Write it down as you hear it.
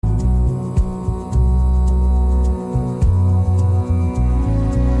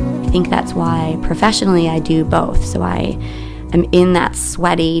think that's why professionally I do both. So I am in that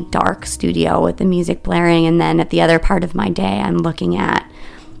sweaty, dark studio with the music blaring, and then at the other part of my day, I'm looking at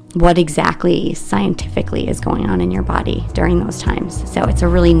what exactly scientifically is going on in your body during those times. So it's a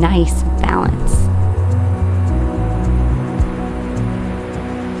really nice balance.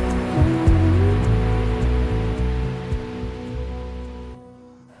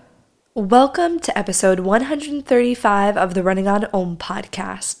 Welcome to episode 135 of the Running on Om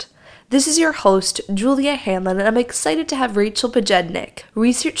podcast. This is your host, Julia Hanlon, and I'm excited to have Rachele Pojednic,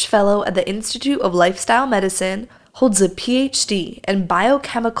 research fellow at the Institute of Lifestyle Medicine, holds a PhD in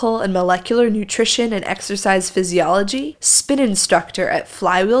Biochemical and Molecular Nutrition and Exercise Physiology, spin instructor at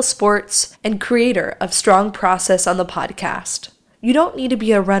Flywheel Sports, and creator of Strong Process on the podcast. You don't need to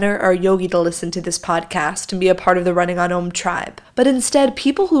be a runner or a yogi to listen to this podcast and be a part of the Running on Om tribe, but instead,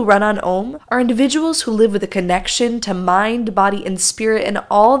 people who run on Om are individuals who live with a connection to mind, body, and spirit in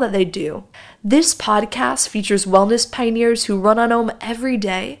all that they do. This podcast features wellness pioneers who run on Om every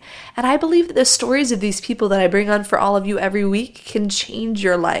day, and I believe that the stories of these people that I bring on for all of you every week can change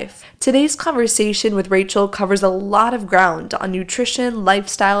your life. Today's conversation with Rachele covers a lot of ground on nutrition,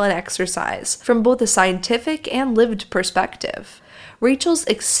 lifestyle, and exercise from both a scientific and lived perspective. Rachele's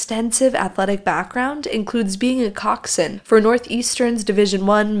extensive athletic background includes being a coxswain for Northeastern's Division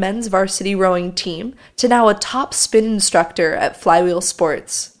I men's varsity rowing team to now a top spin instructor at Flywheel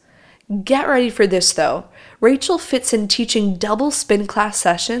Sports. Get ready for this though. Rachele fits in teaching double spin class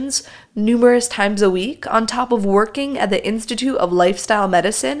sessions numerous times a week on top of working at the Institute of Lifestyle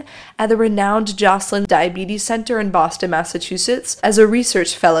Medicine at the renowned Joslin Diabetes Center in Boston, Massachusetts as a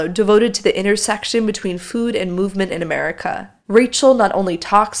research fellow devoted to the intersection between food and movement in America. Rachele not only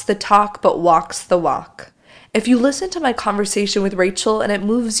talks the talk, but walks the walk. If you listen to my conversation with Rachele and it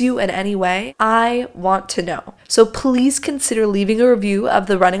moves you in any way, I want to know. So please consider leaving a review of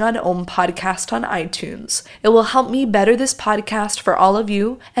the Running on Om podcast on iTunes. It will help me better this podcast for all of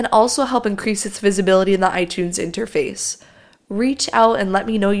you and also help increase its visibility in the iTunes interface. Reach out and let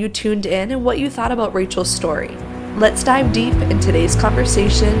me know you tuned in and what you thought about Rachele's story. Let's dive deep in today's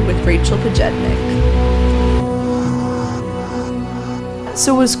conversation with Rachele Pojednic.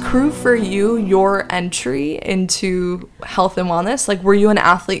 So was crew for you your entry into health and wellness? Like, were you an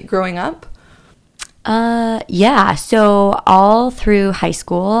athlete growing up? Yeah. So all through high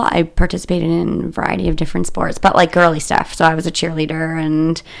school, I participated in a variety of different sports, but like girly stuff. So I was a cheerleader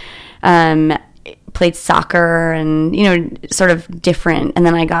and played soccer and, you know, sort of different. And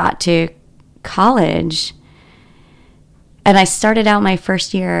then I got to college and I started out my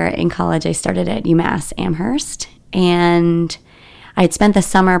first year in college. I started at UMass Amherst, and I had spent the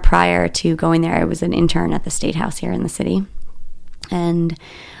summer prior to going there. I was an intern at the State House here in the city, and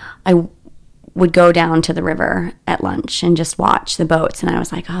I would go down to the river at lunch and just watch the boats, and I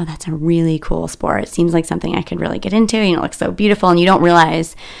was like, oh, that's a really cool sport. It seems like something I could really get into. You know, it looks so beautiful, and you don't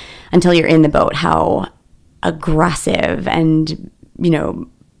realize until you're in the boat how aggressive and, you know,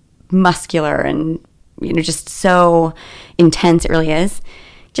 muscular and, you know, just so intense it really is.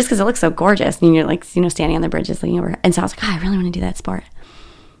 Just because it looks so gorgeous, and you're like, you know, standing on the bridges looking over. And so I was like, oh, I really want to do that sport.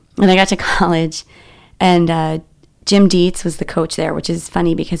 And I got to college, and Jim Dietz was the coach there, which is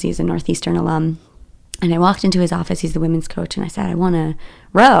funny because he's a Northeastern alum. And I walked into his office, he's the women's coach, and I said, I want to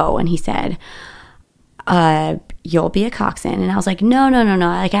row. And he said, you'll be a coxswain. And I was like, no.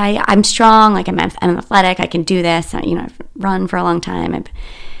 Like, I'm strong, like I'm athletic, I can do this. You know, I've run for a long time. And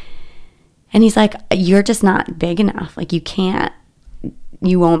he's like, you're just not big enough. Like,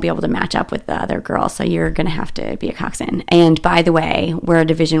 you won't be able to match up with the other girls, so you're going to have to be a coxswain. And by the way, we're a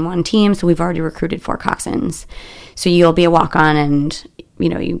Division I team, so we've already recruited 4 coxswains. So you'll be a walk-on, and, you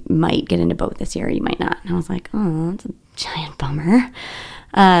know, you might get into boat this year, you might not. And I was like, oh, that's a giant bummer.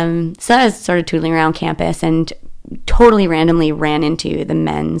 So I was sort of tootling around campus and totally randomly ran into the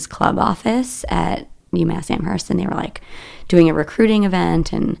men's club office at UMass Amherst, and they were like doing a recruiting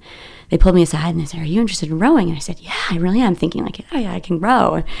event, and they pulled me aside and they said, are you interested in rowing? And I said, yeah, I really am. Thinking like, oh yeah, I can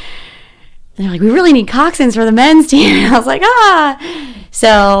row. And they're like, we really need coxswains for the men's team. And I was like,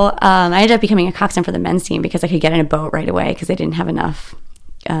 So I ended up becoming a coxswain for the men's team because I could get in a boat right away because they didn't have enough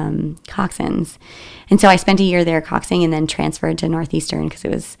coxswains. And so I spent a year there coxing and then transferred to Northeastern because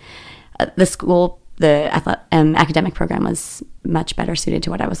it was the school, the academic program was much better suited to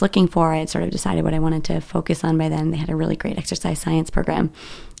what I was looking for. I had sort of decided what I wanted to focus on by then. They had a really great exercise science program.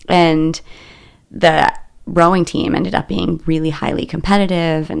 And the rowing team ended up being really highly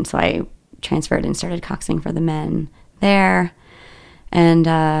competitive. And so I transferred and started coxing for the men there. And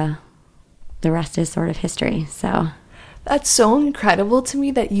the rest is sort of history. So That's so incredible to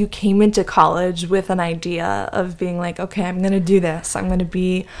me that you came into college with an idea of being like, okay, I'm going to do this. I'm going to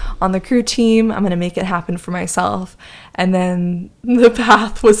be on the crew team. I'm going to make it happen for myself. And then the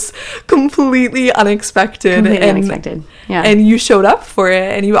path was completely unexpected. Yeah. And you showed up for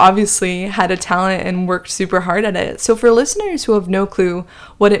it, and you obviously had a talent and worked super hard at it. So for listeners who have no clue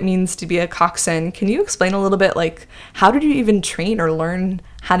what it means to be a coxswain, can you explain a little bit, like, how did you even train or learn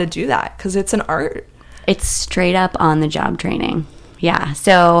how to do that? Because it's an art. It's straight up on the job training. Yeah.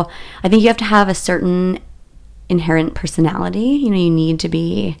 So I think you have to have a certain inherent personality. You need to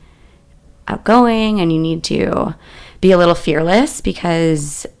be outgoing, and you need to be a little fearless,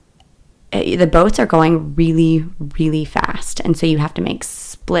 because the boats are going really, really fast. And so you have to make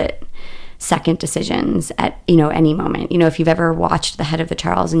split second decisions at, any moment. If you've ever watched The Head of the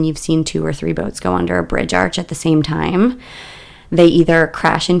Charles and you've seen 2 or 3 boats go under a bridge arch at the same time, they either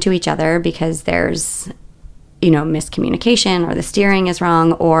crash into each other because there's, miscommunication, or the steering is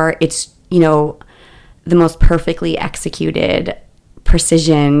wrong, or it's, the most perfectly executed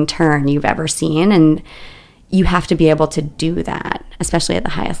precision turn you've ever seen. And you have to be able to do that, especially at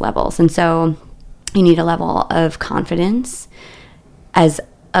the highest levels. And so you need a level of confidence. As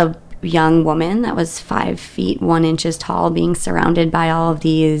a young woman that was 5 feet 1 inches tall, being surrounded by all of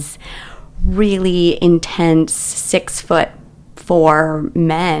these really intense 6'4"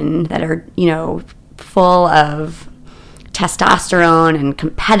 men that are, full of testosterone and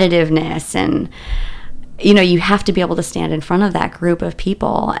competitiveness, and you have to be able to stand in front of that group of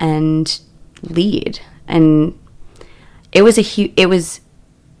people and lead. And it was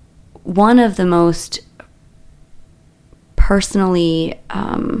one of the most personally,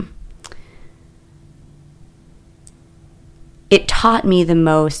 it taught me the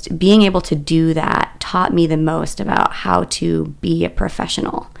most. Being able to do that taught me the most about how to be a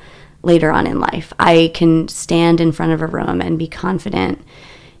professional later on in life. I can stand in front of a room and be confident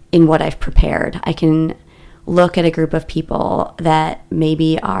in what I've prepared. I can look at a group of people that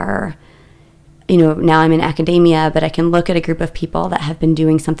maybe are, now I'm in academia, but I can look at a group of people that have been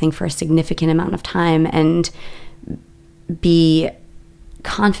doing something for a significant amount of time and be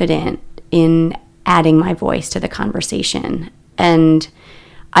confident in adding my voice to the conversation. And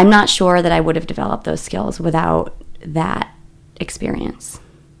I'm not sure that I would have developed those skills without that experience.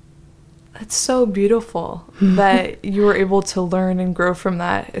 It's so beautiful that you were able to learn and grow from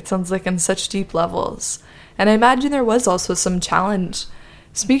that. It sounds like in such deep levels. And I imagine there was also some challenge.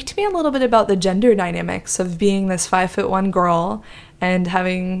 Speak to me a little bit about the gender dynamics of being this 5'1" girl and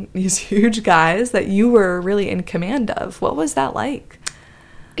having these huge guys that you were really in command of. What was that like?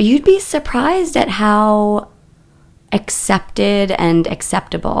 You'd be surprised at how accepted and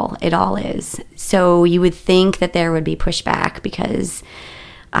acceptable it all is. So you would think that there would be pushback because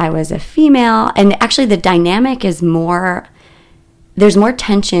I was a female, and actually the dynamic is there's more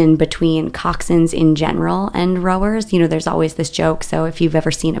tension between coxswains in general and rowers. There's always this joke. So if you've ever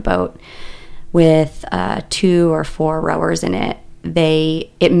seen a boat with 2 or 4 rowers in it,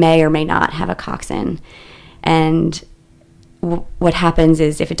 it may or may not have a coxswain. And what happens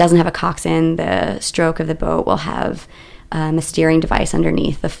is, if it doesn't have a coxswain, the stroke of the boat will have a steering device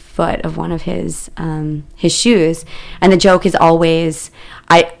underneath the foot of one of his shoes. And the joke is always,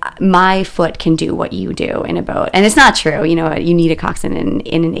 my foot can do what you do in a boat. And it's not true. You need a coxswain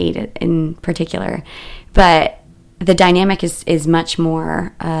in an aid in particular. But the dynamic is much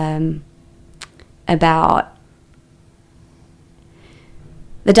more about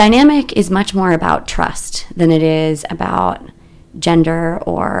trust than it is about gender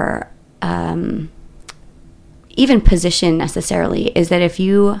or even position necessarily. Is that if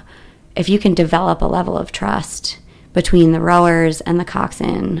you can develop a level of trust between the rowers and the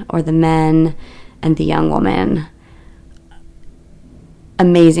coxswain, or the men and the young woman,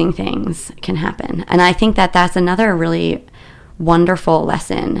 amazing things can happen. And I think that that's another really wonderful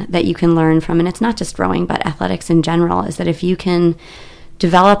lesson that you can learn from, and it's not just rowing but athletics in general, is that if you can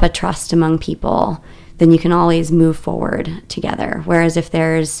develop a trust among people, then you can always move forward together. Whereas if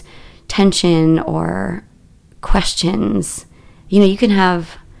there's tension or questions, you can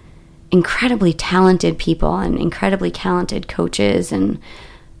have incredibly talented people and incredibly talented coaches, and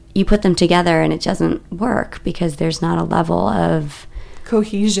you put them together and it doesn't work because there's not a level of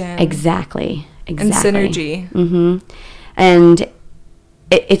cohesion. Exactly. And synergy. Mm-hmm. And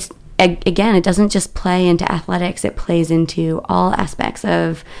it's again, it doesn't just play into athletics, it plays into all aspects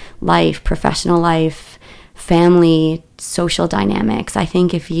of life, professional life, family, social dynamics. I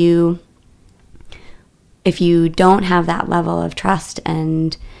think if you don't have that level of trust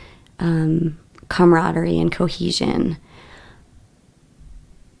and camaraderie and cohesion,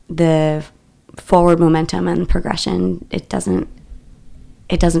 the forward momentum and progression, it doesn't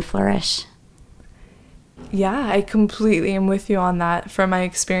flourish. Yeah, I completely am with you on that. From my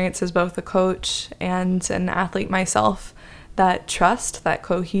experience as both a coach and an athlete myself, that trust, that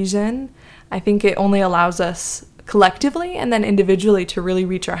cohesion, I think it only allows us collectively and then individually to really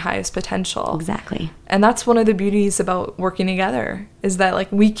reach our highest potential. Exactly. And that's one of the beauties about working together, is that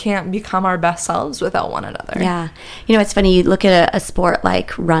like we can't become our best selves without one another. Yeah. You know, it's funny, you look at a sport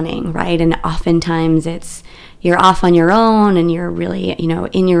like running, right? And oftentimes you're off on your own and you're really, you know,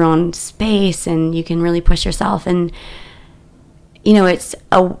 in your own space and you can really push yourself. And, you know,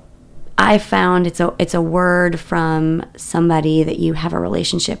 I found it's a word from somebody that you have a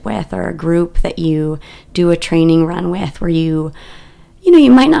relationship with, or a group that you do a training run with, where you know,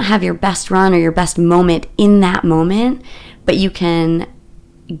 you might not have your best run or your best moment in that moment, but you can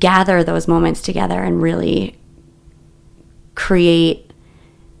gather those moments together and really create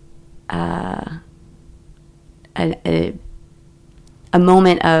a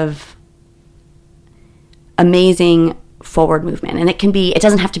moment of amazing forward movement. And it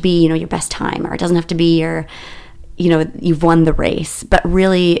doesn't have to be, you know, your best time, or it doesn't have to be you've won the race, but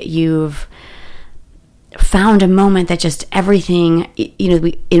really you've found a moment that just everything, you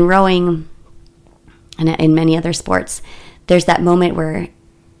know, in rowing and in many other sports, there's that moment where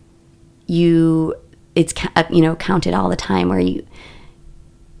it's counted all the time, where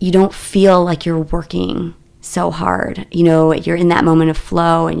you don't feel like you're working so hard. You know, you're in that moment of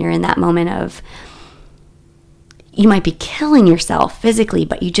flow, and you're in that moment of, you might be killing yourself physically,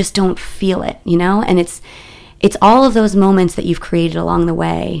 but you just don't feel it, you know? And it's all of those moments that you've created along the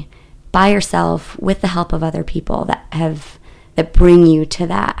way by yourself with the help of other people that bring you to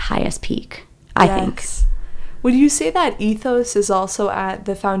that highest peak, I think. Would you say that ethos is also at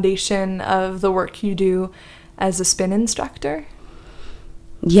the foundation of the work you do as a spin instructor?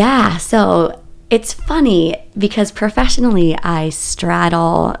 Yeah, so it's funny because professionally I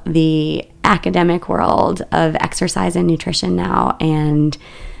straddle the academic world of exercise and nutrition now and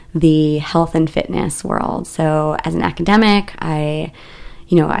the health and fitness world. So as an academic, I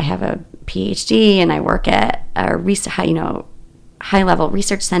have a PhD and I work at a high-level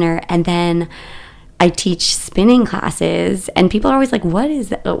research center, and then I teach spinning classes, and people are always like, what is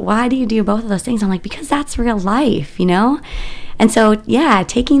that? Why do you do both of those things? I'm like, because that's real life, you know? And so, yeah,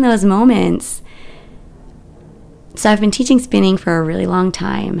 taking those moments. So I've been teaching spinning for a really long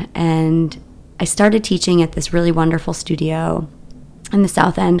time, and I started teaching at this really wonderful studio in the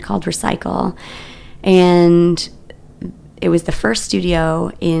South End called Recycle, and it was the first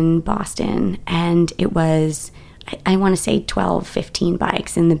studio in Boston, and it was, I want to say 12, 15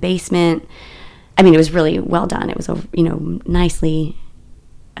 bikes in the basement. I mean, it was really well done. It was,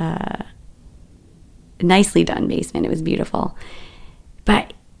 nicely done basement. It was beautiful.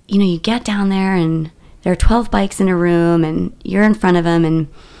 But, you get down there and there are 12 bikes in a room and you're in front of them and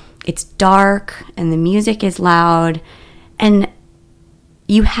it's dark and the music is loud. And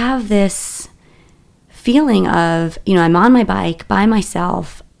you have this feeling of, I'm on my bike by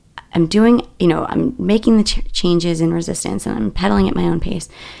myself. I'm doing, I'm making the changes in resistance and I'm pedaling at my own pace.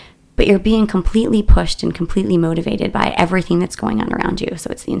 But you're being completely pushed and completely motivated by everything that's going on around you. So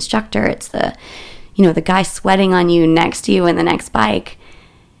it's the instructor, it's the guy sweating on you next to you in the next bike.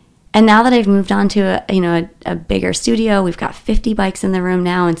 And now that I've moved on to a bigger studio, we've got 50 bikes in the room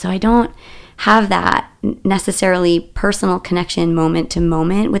now. And so I don't have that necessarily personal connection moment to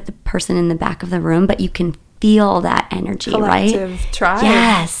moment with the person in the back of the room, but you can feel that energy, collective right? Tribe.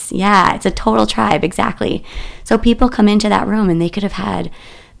 Yes. Yeah. It's a total tribe. Exactly. So people come into that room and they could have had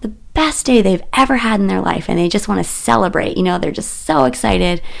the best day they've ever had in their life, and they just want to celebrate. They're just so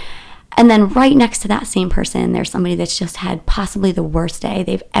excited. And then right next to that same person, there's somebody that's just had possibly the worst day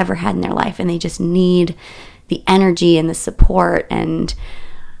they've ever had in their life, and they just need the energy and the support. And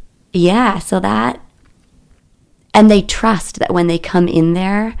yeah, so that, and they trust that when they come in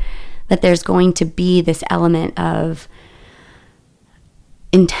there, that there's going to be this element of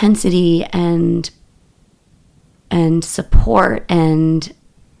intensity and support. And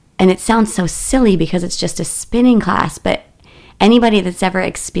it sounds so silly because it's just a spinning class, but anybody that's ever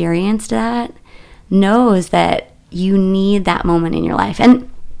experienced that knows that you need that moment in your life. And,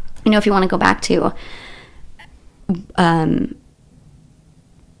 if you want to go back to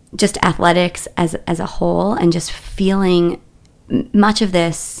just athletics as a whole, and just feeling, much of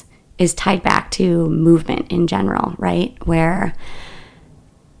this is tied back to movement in general, right? Where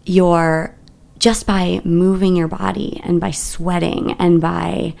you're, just by moving your body and by sweating and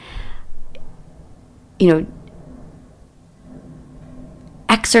by,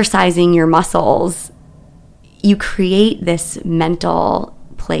 exercising your muscles, you create this mental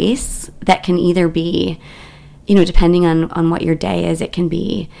place that can either be, depending on what your day is, it can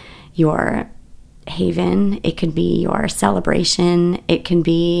be your haven, it could be your celebration, it can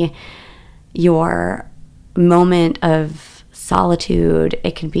be your moment of solitude,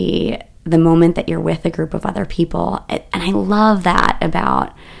 it could be the moment that you're with a group of other people. And I love that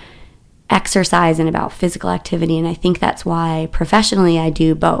about exercise and about physical activity, and I think that's why professionally I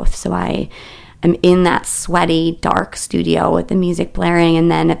do both. So I am in that sweaty, dark studio with the music blaring, and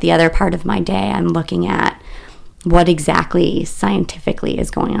then at the other part of my day I'm looking at what exactly scientifically is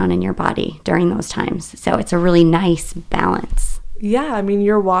going on in your body during those times. So it's a really nice balance. Yeah, I mean,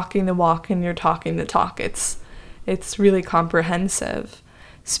 you're walking the walk and you're talking the talk. It's really comprehensive.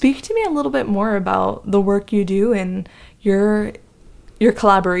 Speak to me a little bit more about the work you do and your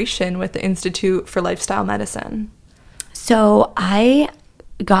collaboration with the Institute for Lifestyle Medicine. So I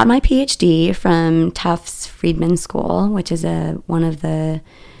got my PhD from Tufts Friedman School, which is one of the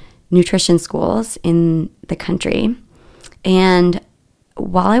nutrition schools in the country. And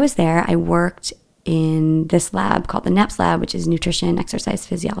while I was there, I worked in this lab called the NEPS lab, which is Nutrition, Exercise,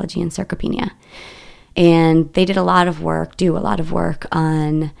 Physiology, and Sarcopenia. And they do a lot of work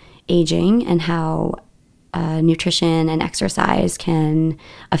on aging and how nutrition and exercise can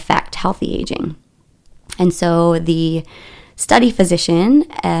affect healthy aging. And so the study physician,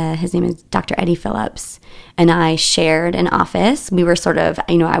 his name is Dr. Eddie Phillips, and I shared an office. We were sort of,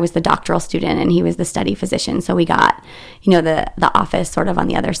 I was the doctoral student and he was the study physician. So we got, the office sort of on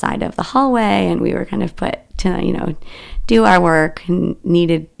the other side of the hallway, and we were kind of put to, do our work, and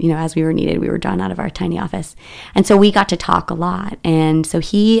needed, as we were needed, we were drawn out of our tiny office. And so we got to talk a lot. And so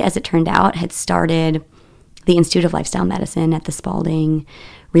he, as it turned out, had started the Institute of Lifestyle Medicine at the Spalding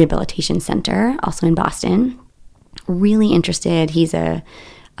Rehabilitation Center, also in Boston. Really interested. He's a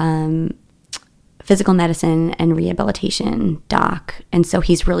physical medicine and rehabilitation doc. And so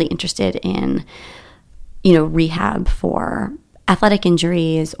he's really interested in, rehab for athletic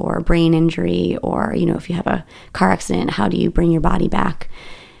injuries or brain injury, or, if you have a car accident, how do you bring your body back?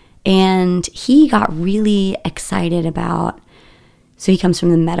 And he got really excited about, so he comes from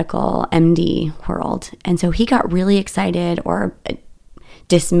the medical MD world. And so he got really excited, or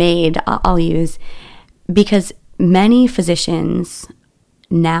dismayed, I'll use, because many physicians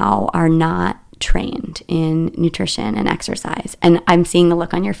now are not trained in nutrition and exercise. And I'm seeing the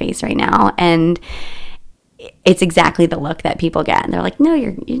look on your face right now, and it's exactly the look that people get. And they're like, no,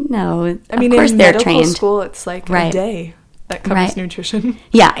 of course they're trained. In medical school, it's like a day that covers nutrition.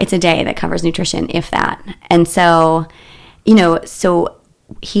 Yeah, it's a day that covers nutrition, if that. And so, so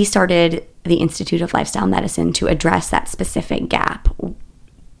he started the Institute of Lifestyle Medicine to address that specific gap.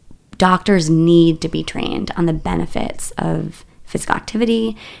 Doctors need to be trained on the benefits of physical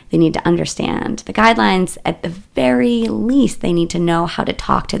activity. They need to understand the guidelines. At the very least, they need to know how to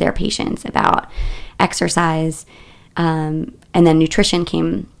talk to their patients about exercise. And then nutrition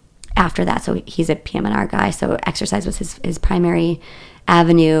came after that. So he's a PM&R guy. So exercise was his primary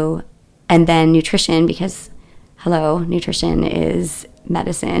avenue. And then nutrition, because, nutrition is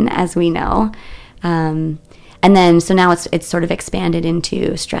medicine, as we know. And then, so now it's sort of expanded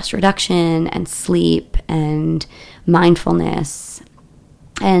into stress reduction and sleep and mindfulness.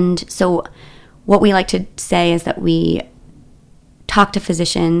 And so what we like to say is that we talk to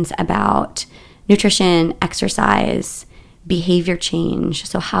physicians about nutrition, exercise, behavior change,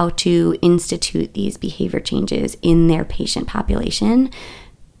 so how to institute these behavior changes in their patient population,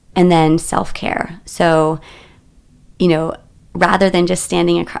 and then self-care. So, rather than just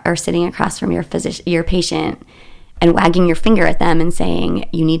standing or sitting across from your patient and wagging your finger at them and saying,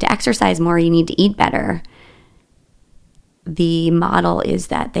 you need to exercise more, you need to eat better, the model is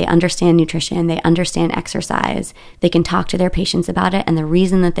that they understand nutrition, they understand exercise, they can talk to their patients about it, and the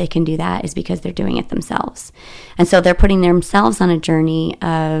reason that they can do that is because they're doing it themselves. And so they're putting themselves on a journey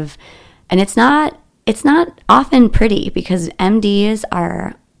of, and it's not often pretty, because MDs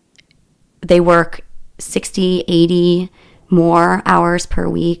they work 60, 80 more hours per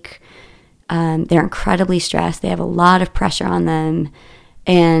week. They're incredibly stressed. They have a lot of pressure on them.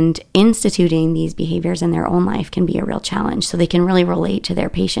 And instituting these behaviors in their own life can be a real challenge. So they can really relate to their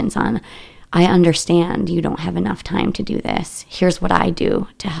patients on, I understand you don't have enough time to do this. Here's what I do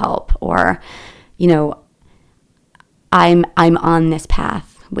to help. Or, I'm on this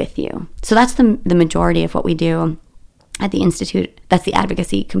path with you. So that's the majority of what we do at the Institute. That's the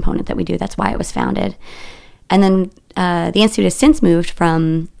advocacy component that we do. That's why it was founded. And then the Institute has since moved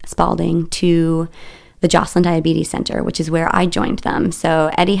from Spalding to the Joslin Diabetes Center, which is where I joined them.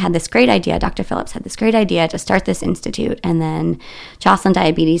 So Eddie had this great idea, Dr. Phillips had this great idea to start this institute, and then Joslin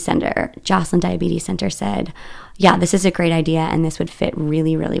Diabetes Center said, yeah, this is a great idea, and this would fit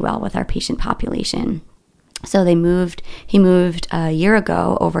really, really well with our patient population. So he moved almost 2 years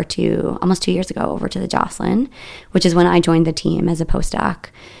ago, over to the Joslin, which is when I joined the team as a postdoc.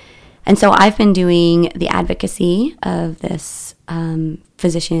 And so I've been doing the advocacy of this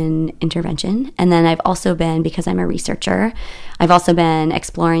physician intervention. And then I've also been, because I'm a researcher, I've also been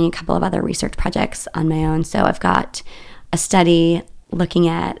exploring a couple of other research projects on my own. So I've got a study looking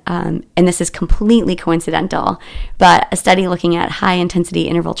at, and this is completely coincidental, but a study looking at high-intensity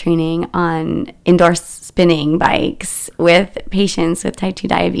interval training on indoor spinning bikes with patients with type 2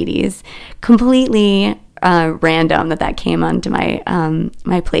 diabetes. Completely random that came onto my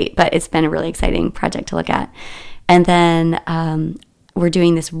my plate, but it's been a really exciting project to look at. And then we're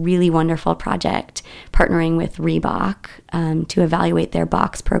doing this really wonderful project partnering with Reebok to evaluate their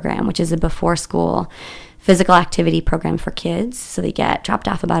box program, which is a before-school physical activity program for kids. So they get dropped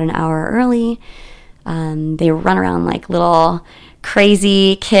off about an hour early. They run around like little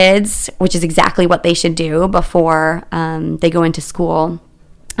crazy kids, which is exactly what they should do before they go into school.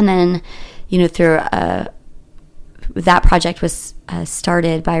 And then, through that project was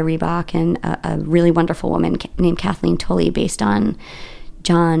started by Reebok and a really wonderful woman named Kathleen Tully, based on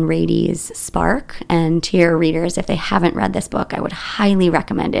John Rady's Spark. And to your readers, if they haven't read this book, I would highly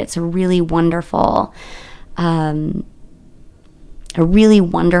recommend it. It's a really wonderful,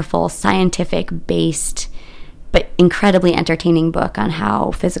 scientific-based but incredibly entertaining book on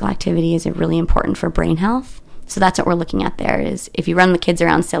how physical activity is really important for brain health. So that's what we're looking at there, is if you run the kids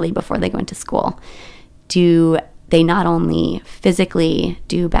around silly before they go into school, do they not only physically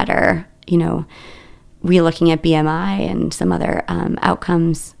do better, we're looking at BMI and some other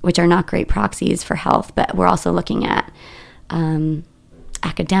outcomes, which are not great proxies for health, but we're also looking at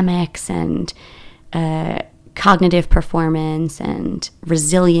academics and cognitive performance and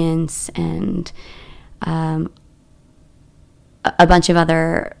resilience and a bunch of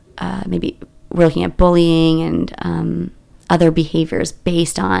other, maybe we're looking at bullying and other behaviors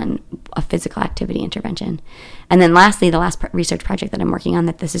based on a physical activity intervention. And then lastly, the last research project that I'm working on,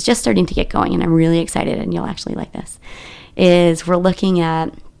 that this is just starting to get going, and I'm really excited, and you'll actually like this, is we're looking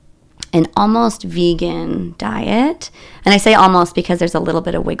at an almost vegan diet. And I say almost because there's a little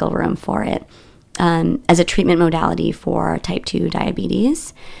bit of wiggle room for it, as a treatment modality for type 2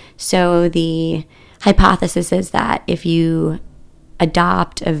 diabetes. So the hypothesis is that if you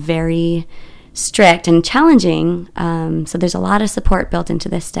adopt a very strict and challenging, so there's a lot of support built into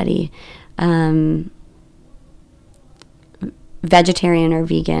this study, vegetarian or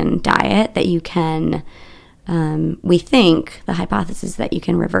vegan diet, that you can, we think the hypothesis is that you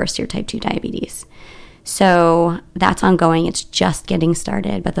can reverse your type 2 diabetes. So that's ongoing. It's just getting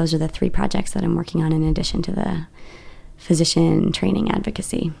started, but those are the 3 projects that I'm working on in addition to the physician training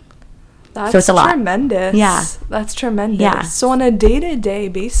advocacy. That's so it's a lot. Tremendous. Yeah. That's tremendous. Yeah. So on a day-to-day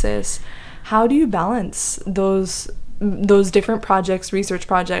basis, how do you balance those different projects, research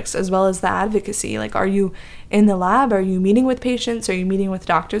projects, as well as the advocacy? Like, are you in the lab? Are you meeting with patients? Are you meeting with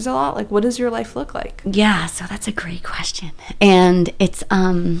doctors a lot? Like, what does your life look like? Yeah, so that's a great question. And it's,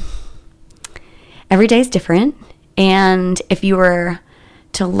 every day is different. And if you were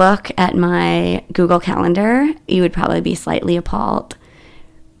to look at my Google Calendar, you would probably be slightly appalled.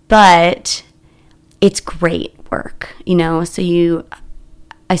 But it's great work, so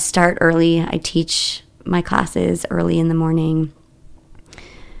I start early. I teach my classes early in the morning.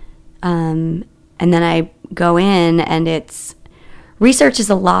 And then I go in, and research is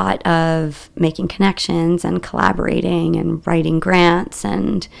a lot of making connections and collaborating and writing grants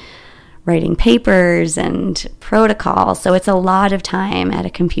and writing papers and protocols. So it's a lot of time at a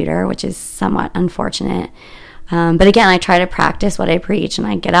computer, which is somewhat unfortunate. But again, I try to practice what I preach, and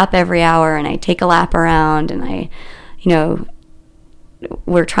I get up every hour and I take a lap around, and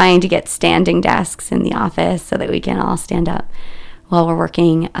we're trying to get standing desks in the office so that we can all stand up while we're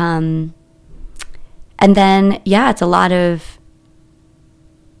working. And then, it's a lot of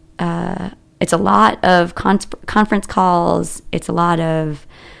conference calls. It's a lot of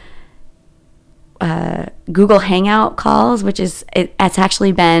Google Hangout calls, which it's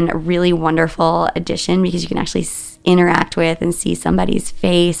actually been a really wonderful addition, because you can actually interact with and see somebody's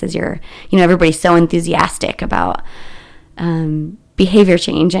face as everybody's so enthusiastic about behavior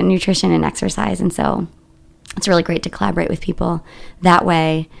change and nutrition and exercise. And so it's really great to collaborate with people that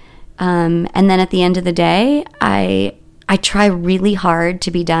way. And then at the end of the day, I try really hard to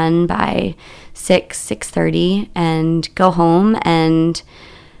be done by 6:30 and go home and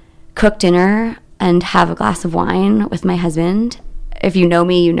cook dinner and have a glass of wine with my husband. If you know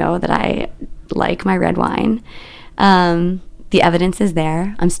me, you know that I like my red wine. The evidence is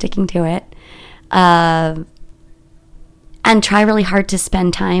there. I'm sticking to it. And try really hard to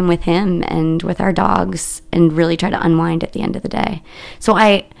spend time with him and with our dogs and really try to unwind at the end of the day. So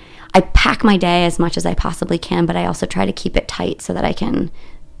I pack my day as much as I possibly can, but I also try to keep it tight so that I can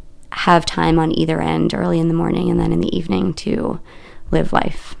have time on either end early in the morning and then in the evening to live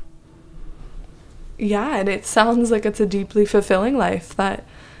life. Yeah, and it sounds like it's a deeply fulfilling life that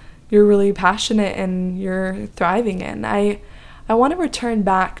you're really passionate and you're thriving in. I want to return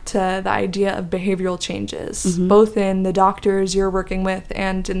back to the idea of behavioral changes, both in the doctors you're working with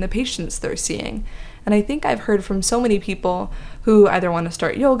and in the patients they're seeing. And I think I've heard from so many people who either want to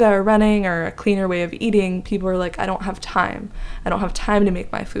start yoga or running or a cleaner way of eating, people are like, I don't have time. I don't have time to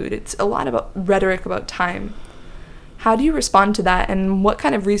make my food. It's a lot about rhetoric about time. How do you respond to that, and what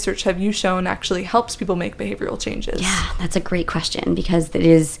kind of research have you shown actually helps people make behavioral changes? Yeah, that's a great question, because it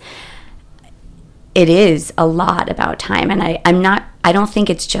is a lot about time, and I don't think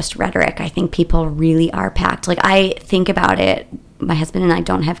it's just rhetoric. I think people really are packed. Like, I think about it, my husband and I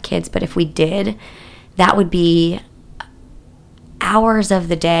don't have kids, but if we did, that would be hours of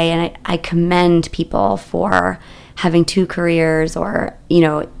the day, and I commend people for having 2 careers, or,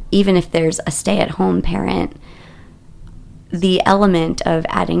 even if there's a stay-at-home parent, the element of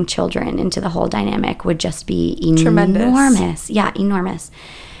adding children into the whole dynamic would just be enormous. Tremendous. Yeah, enormous.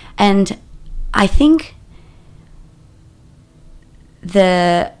 And I think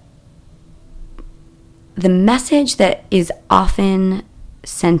the message that is often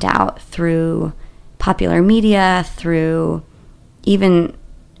sent out through popular media, through even,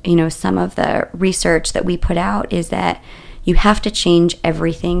 some of the research that we put out, is that you have to change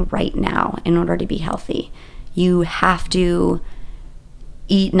everything right now in order to be healthy. You have to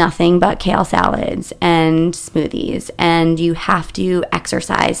eat nothing but kale salads and smoothies, and you have to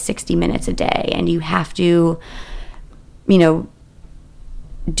exercise 60 minutes a day, and you have to,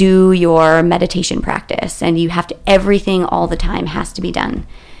 do your meditation practice, and you have to, everything all the time has to be done.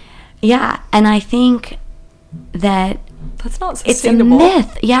 Yeah, and I think that that's not sustainable. It's a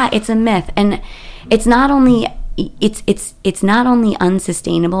myth. Yeah, it's a myth, and it's not only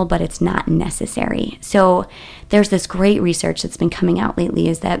unsustainable, but it's not necessary. So there's this great research that's been coming out lately,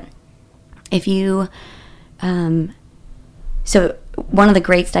 is that if you so one of the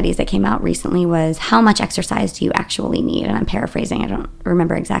great studies that came out recently was, how much exercise do you actually need? And I'm paraphrasing, I don't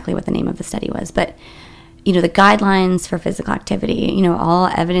remember exactly what the name of the study was, but the guidelines for physical activity, all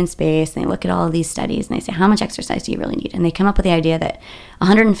evidence-based, and they look at all of these studies and they say, how much exercise do you really need? And they come up with the idea that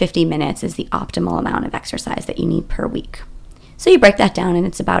 150 minutes is the optimal amount of exercise that you need per week. So you break that down, and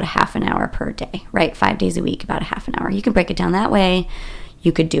it's about a half an hour per day, right? 5 days a week, about a half an hour. You can break it down that way.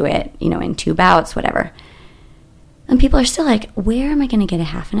 You could do it, in 2 bouts, whatever. And people are still like, where am I going to get a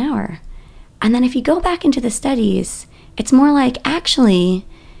half an hour? And then if you go back into the studies, it's more like, actually,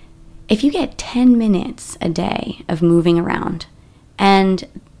 if you get 10 minutes a day of moving around, and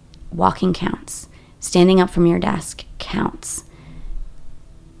walking counts, standing up from your desk counts,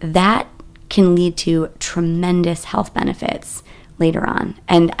 that can lead to tremendous health benefits later on.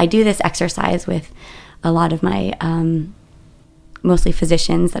 And I do this exercise with a lot of my mostly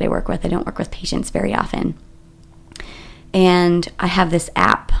physicians that I work with. I don't work with patients very often. And I have this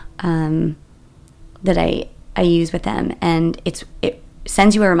app that I use with them, and it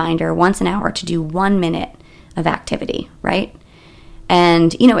sends you a reminder once an hour to do 1 minute of activity, right?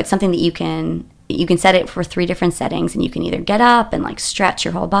 And, it's something that you can set it for 3 different settings, and you can either get up and stretch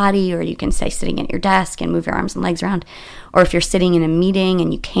your whole body, or you can stay sitting at your desk and move your arms and legs around. Or if you're sitting in a meeting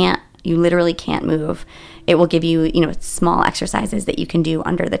and you literally can't move, it will give you, small exercises that you can do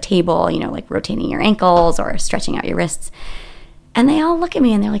under the table, like rotating your ankles or stretching out your wrists. And they all look at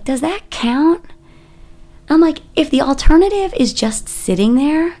me and they're like, does that count? I'm like, if the alternative is just sitting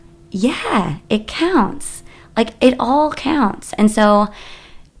there, yeah, it counts. It all counts. And so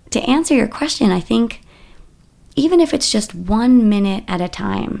to answer your question, I think even if it's just 1 minute at a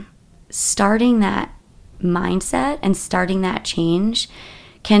time, starting that mindset and starting that change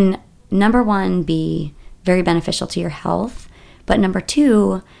can, number 1, be very beneficial to your health, but number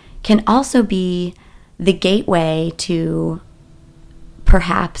 2, can also be the gateway to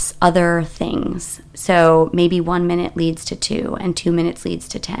perhaps other things. So maybe 1 minute leads to 2, and 2 minutes leads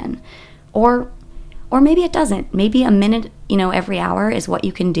to 10. Or maybe it doesn't. Maybe a minute, every hour is what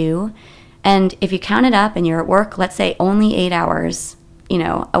you can do. And if you count it up and you're at work, let's say only 8 hours,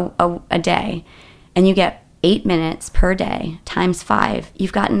 a day, and you get 8 minutes per day times 5,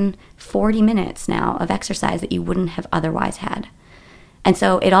 you've gotten 40 minutes now of exercise that you wouldn't have otherwise had. And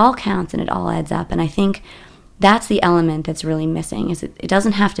so it all counts and it all adds up. And I think that's the element that's really missing, is it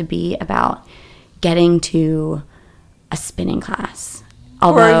doesn't have to be about getting to a spinning class.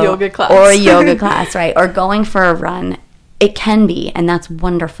 Or a yoga class. Or a yoga class, right? Or going for a run. It can be, and that's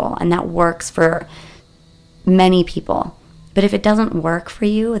wonderful, and that works for many people. But if it doesn't work for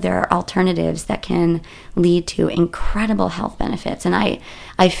you, there are alternatives that can lead to incredible health benefits. And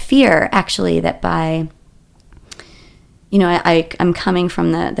I fear, actually, that by... I'm coming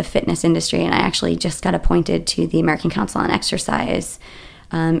from the fitness industry, and I actually just got appointed to the American Council on Exercise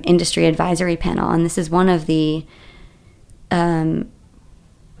Industry Advisory Panel, and this is one of the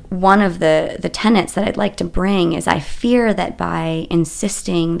tenets that I'd like to bring is I fear that by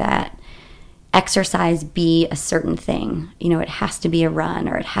insisting that exercise be a certain thing, it has to be a run,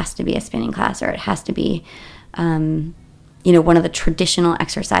 or it has to be a spinning class, or it has to be, one of the traditional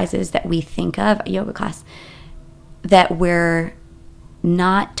exercises that we think of, a yoga class, that we're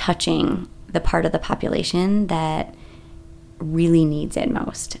not touching the part of the population that really needs it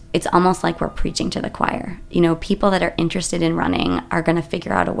most. It's almost like we're preaching to the choir. People that are interested in running are going to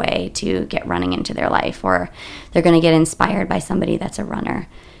figure out a way to get running into their life, or they're going to get inspired by somebody that's a runner.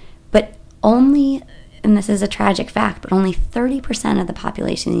 But only, and this is a tragic fact, but only 30% of the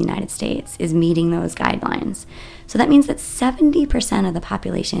population in the United States is meeting those guidelines. So that means that 70% of the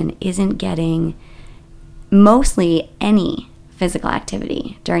population isn't getting mostly any physical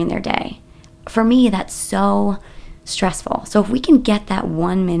activity during their day. For me, that's so stressful. So if we can get that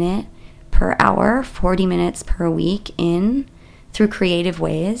 1 minute per hour, 40 minutes per week in through creative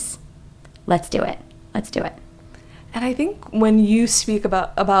ways, let's do it. Let's do it. And I think when you speak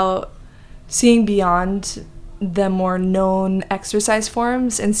about seeing beyond the more known exercise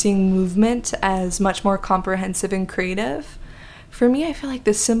forms and seeing movement as much more comprehensive and creative, for me, I feel like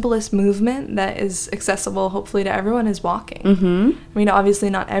the simplest movement that is accessible, hopefully, to everyone is walking. Mm-hmm. I mean, obviously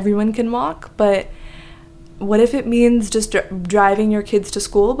not everyone can walk, but what if it means just driving your kids to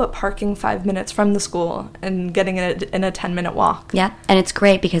school, but parking 5 minutes from the school and getting in a 10-minute walk? Yeah, and it's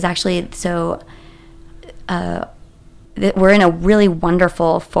great because actually, we're in a really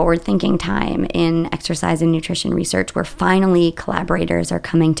wonderful forward-thinking time in exercise and nutrition research where finally collaborators are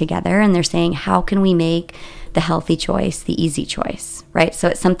coming together and they're saying, how can we make the healthy choice the easy choice, right? So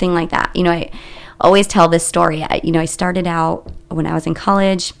it's something like that. I always tell this story. I started out when I was in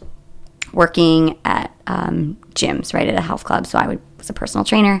college working at gyms, right, at a health club. So I was a personal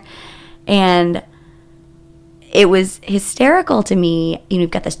trainer, and it was hysterical to me.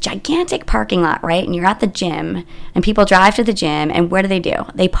 You've got this gigantic parking lot, right? And you're at the gym, and people drive to the gym, and what do?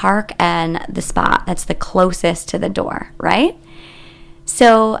 They park in the spot that's the closest to the door, right?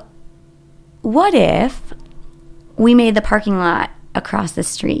 So what if we made the parking lot across the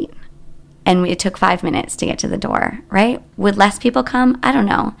street, and it took 5 minutes to get to the door, right? Would less people come? I don't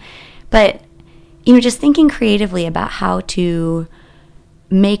know. But, just thinking creatively about how to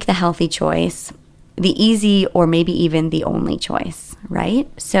make the healthy choice the easy or maybe even the only choice, right?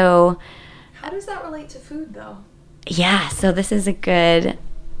 So how does that relate to food, though? Yeah, so this is a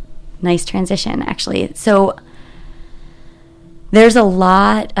nice transition, actually. So there's a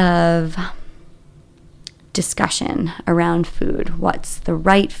lot of discussion around food. What's the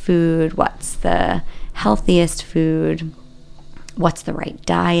right food? What's the healthiest food? What's the right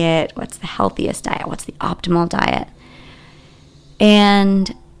diet? What's the healthiest diet? What's the optimal diet?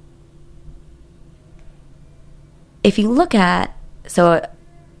 And if you look at, so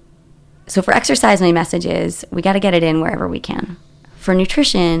for exercise, my message is we got to get it in wherever we can. For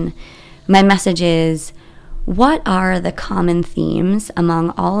nutrition, my message is what are the common themes among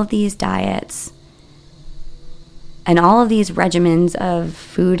all of these diets and all of these regimens of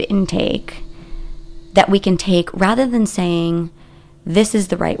food intake that we can take, rather than saying this is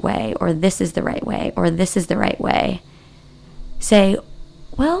the right way, or this is the right way, or this is the right way. Say,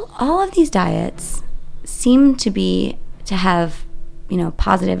 well, all of these diets seem to have,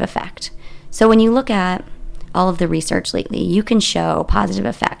 positive effect. So when you look at all of the research lately, you can show positive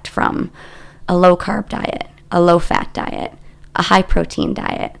effect from a low carb diet, a low fat diet, a high protein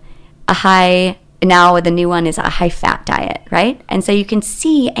diet, now the new one is a high fat diet, right? And so you can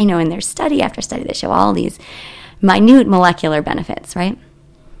see, in their study after study, they show all these minute molecular benefits, right?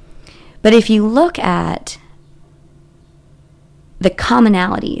 But if you look at the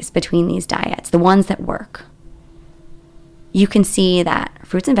commonalities between these diets, the ones that work, you can see that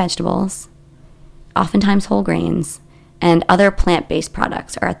fruits and vegetables, oftentimes whole grains, and other plant-based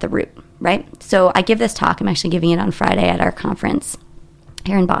products are at the root, right? So I give this talk. I'm actually giving it on Friday at our conference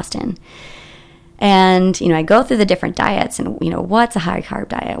here in Boston. And, I go through the different diets and, what's a high-carb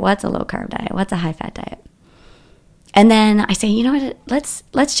diet? What's a low-carb diet? What's a high-fat diet? And then I say, you know what,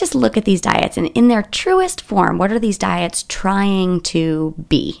 let's just look at these diets. And in their truest form, what are these diets trying to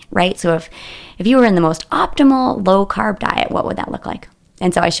be, right? So if you were in the most optimal low-carb diet, what would that look like?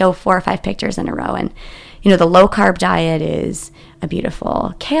 And so I show 4 or 5 pictures in a row. And, the low-carb diet is a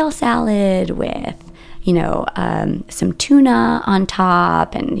beautiful kale salad with, some tuna on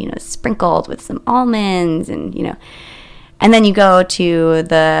top and, sprinkled with some almonds and then you go to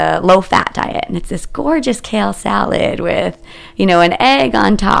the low-fat diet, and it's this gorgeous kale salad with, an egg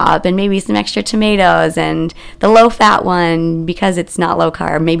on top and maybe some extra tomatoes. And the low-fat one, because it's not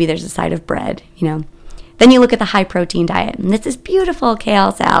low-carb, maybe there's a side of bread, Then you look at the high-protein diet, and it's this beautiful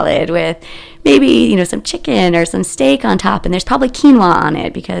kale salad with maybe, some chicken or some steak on top, and there's probably quinoa on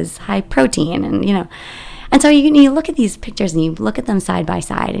it because high protein and. And so you look at these pictures and you look at them side by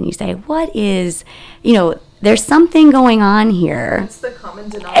side and you say, what is, there's something going on here. What's the common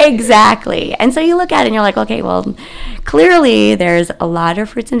denominator? Exactly. And so you look at it and you're like, okay, well, clearly there's a lot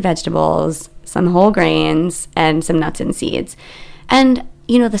of fruits and vegetables, some whole grains, and some nuts and seeds. And,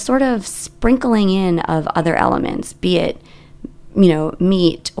 the sort of sprinkling in of other elements, be it,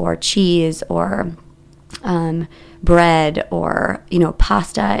 meat or cheese or bread or,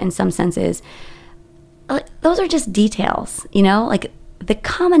 pasta in some senses, those are just details, like the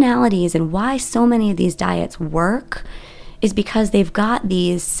commonalities and why so many of these diets work is because they've got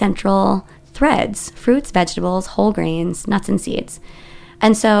these central threads: fruits, vegetables, whole grains, nuts and seeds.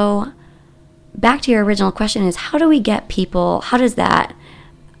 And so back to your original question is, how do we get people, how does that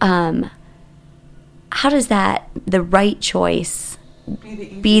the right choice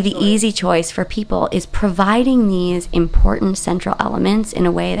be the easy choice for people, is providing these important central elements in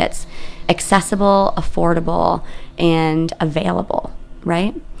a way that's accessible, affordable, and available,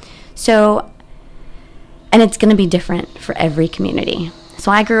 right? So, and it's going to be different for every community.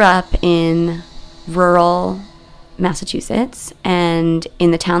 So I grew up in rural Massachusetts, and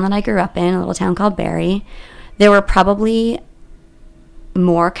in the town that I grew up in, a little town called Barrie, there were probably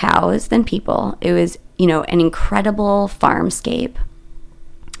more cows than people. It was, an incredible farmscape.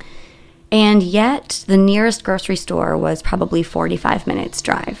 And yet the nearest grocery store was probably 45 minutes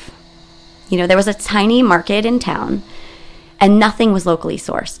drive. There was a tiny market in town and nothing was locally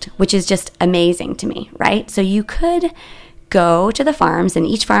sourced, which is just amazing to me, right? So you could go to the farms, and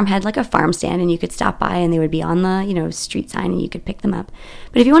each farm had like a farm stand, and you could stop by and they would be on the, street sign, and you could pick them up.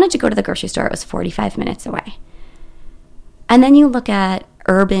 But if you wanted to go to the grocery store, it was 45 minutes away. And then you look at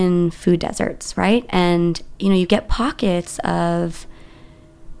urban food deserts, right? And, you get pockets of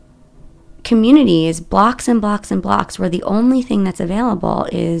communities, blocks and blocks and blocks, where the only thing that's available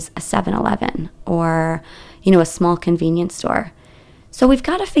is a 7-Eleven or, a small convenience store. So we've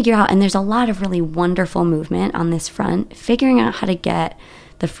got to figure out, and there's a lot of really wonderful movement on this front, figuring out how to get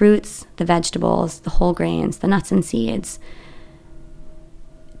the fruits, the vegetables, the whole grains, the nuts and seeds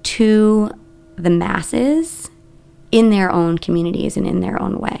to the masses in their own communities and in their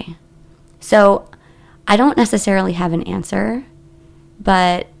own way. So I don't necessarily have an answer,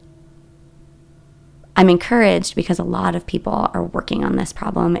 but I'm encouraged because a lot of people are working on this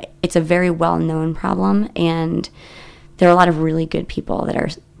problem. It's a very well-known problem, and there are a lot of really good people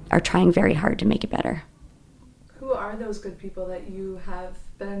that are trying very hard to make it better. Who are those good people that you have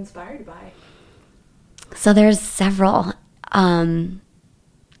been inspired by? So there's several.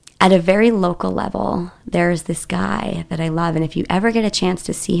 At a very local level, there's this guy that I love, and if you ever get a chance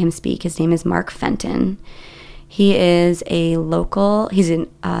to see him speak, his name is Mark Fenton. He is he's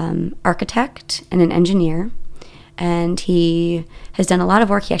an architect and an engineer, and he has done a lot of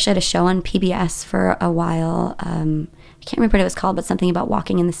work. He actually had a show on PBS for a while. I can't remember what it was called, but something about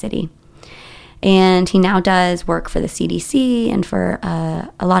walking in the city. And he now does work for the CDC and for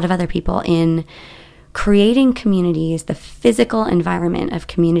a lot of other people in creating communities, the physical environment of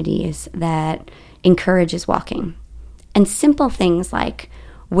communities that encourages walking. And simple things like,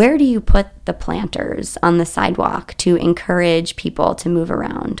 where do you put the planters on the sidewalk to encourage people to move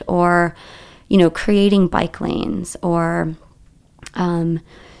around? Or, creating bike lanes, or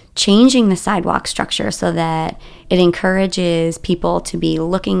changing the sidewalk structure so that it encourages people to be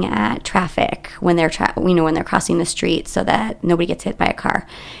looking at traffic when they're when they're crossing the street so that nobody gets hit by a car.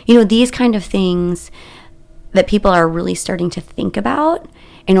 These kind of things that people are really starting to think about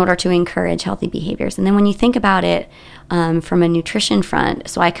in order to encourage healthy behaviors. And then when you think about it from a nutrition front,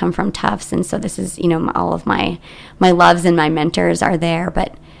 so I come from Tufts, and so this is, all of my loves and my mentors are there,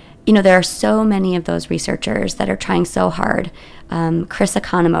 but there are so many of those researchers that are trying so hard. Chris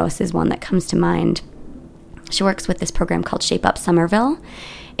Economos is one that comes to mind. She works with this program called Shape Up Somerville,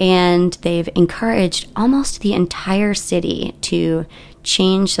 and they've encouraged almost the entire city to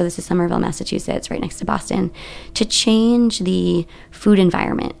change, so this is Somerville, Massachusetts, right next to Boston, to change the food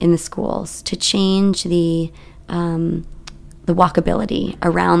environment in the schools, to change the walkability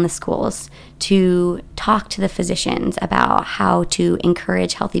around the schools, to talk to the physicians about how to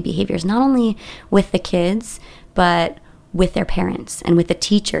encourage healthy behaviors, not only with the kids, but with their parents and with the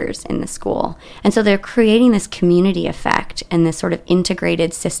teachers in the school. And so they're creating this community effect and this sort of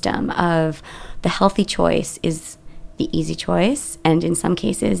integrated system of the healthy choice is the easy choice, and in some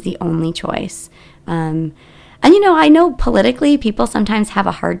cases, the only choice. And, I know politically people sometimes have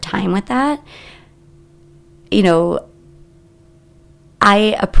a hard time with that.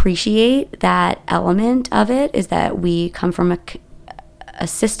 I appreciate that element of it, is that we come from a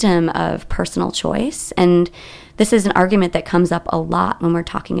system of personal choice. And this is an argument that comes up a lot when we're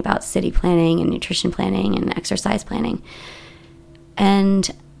talking about city planning and nutrition planning and exercise planning. And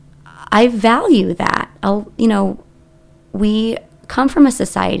I value that. We come from a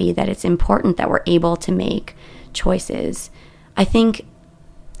society that it's important that we're able to make choices. I think,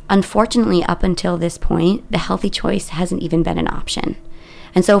 unfortunately, up until this point, the healthy choice hasn't even been an option.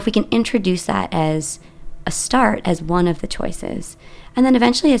 And so if we can introduce that as a start, as one of the choices, and then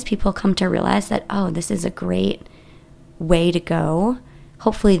eventually as people come to realize that, oh, this is a great way to go,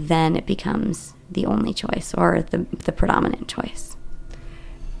 hopefully then it becomes the only choice or the predominant choice.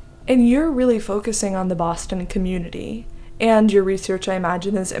 And you're really focusing on the Boston community, and your research, I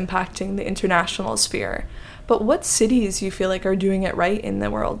imagine, is impacting the international sphere. But what cities do you feel like are doing it right in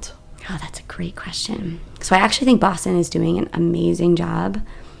the world? Oh, that's a great question. So I actually think Boston is doing an amazing job.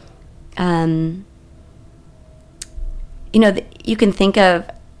 You can think of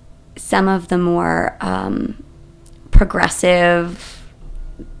some of the more progressive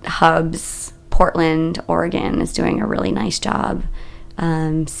hubs. Portland, Oregon is doing a really nice job.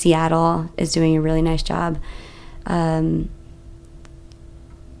 Seattle is doing a really nice job.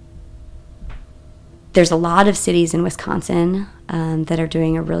 There's a lot of cities in Wisconsin that are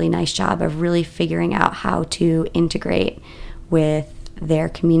doing a really nice job of really figuring out how to integrate with their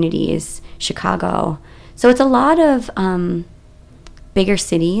communities. Chicago. So it's a lot of bigger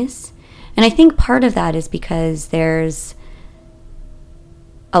cities. And I think part of that is because there's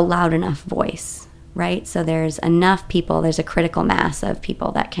a loud enough voice, right? So there's enough people, there's a critical mass of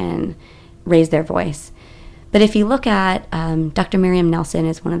people that can raise their voice. But if you look at Dr. Miriam Nelson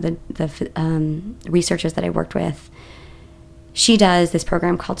is one of the researchers that I worked with. She does this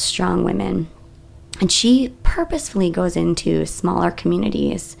program called Strong Women, and she purposefully goes into smaller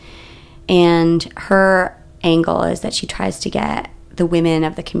communities. And her angle is that she tries to get the women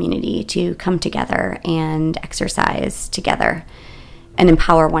of the community to come together and exercise together and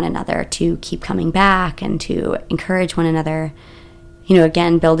empower one another to keep coming back and to encourage one another.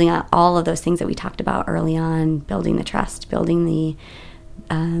 Again, building out all of those things that we talked about early on, building the trust, building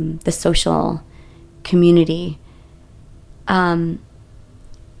the social community. And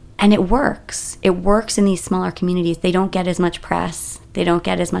it works. It works in these smaller communities. They don't get as much press. They don't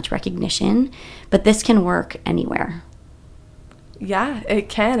get as much recognition. But this can work anywhere. Yeah, it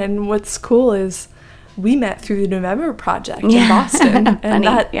can. And what's cool is we met through the November Project in Boston. And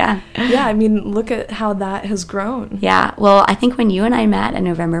look at how that has grown. Yeah, well, I think when you and I met at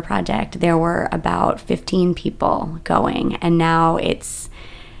November Project, there were about 15 people going. And now it's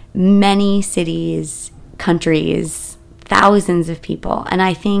many cities, countries, thousands of people. And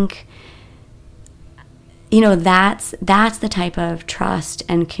I think, that's the type of trust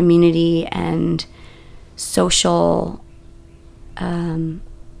and community and social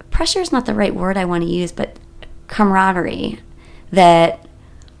pressure is not the right word I want to use, but camaraderie that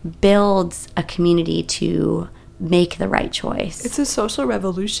builds a community to make the right choice. It's a social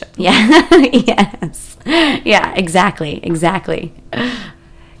revolution. Yeah. Yes. Yeah, exactly.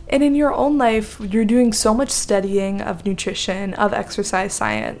 And in your own life, you're doing so much studying of nutrition, of exercise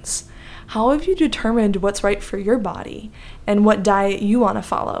science. How have you determined what's right for your body and what diet you want to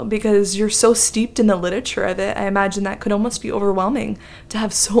follow? Because you're so steeped in the literature of it, I imagine that could almost be overwhelming to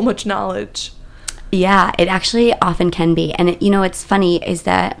have so much knowledge. Yeah, it actually often can be. And, it's funny is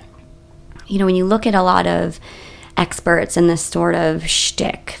that, when you look at a lot of experts and this sort of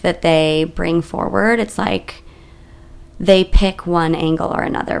shtick that they bring forward, it's like they pick one angle or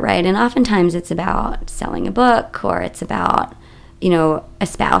another, right? And oftentimes it's about selling a book, or it's about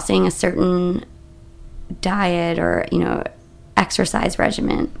espousing a certain diet or, exercise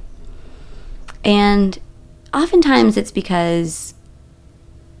regimen. And oftentimes it's because,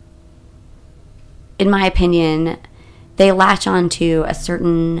 in my opinion, they latch onto a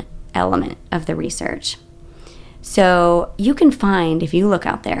certain element of the research. So you can find, if you look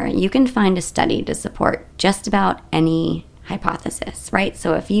out there, you can find a study to support just about any hypothesis, right?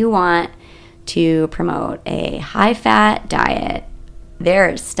 So if you want to promote a high-fat diet, there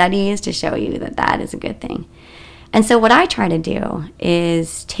are studies to show you that that is a good thing. And so what I try to do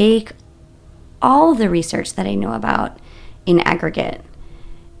is take all the research that I know about in aggregate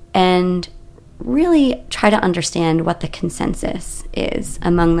and really try to understand what the consensus is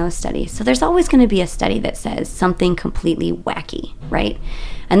among those studies. So there's always going to be a study that says something completely wacky, right?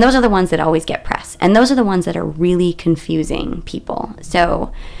 And those are the ones that always get press. And those are the ones that are really confusing people.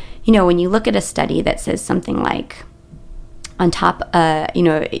 So, when you look at a study that says something like, on top,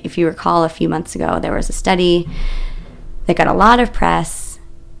 if you recall a few months ago, there was a study that got a lot of press.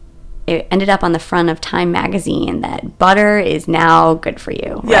 It ended up on the front of Time magazine that butter is now good for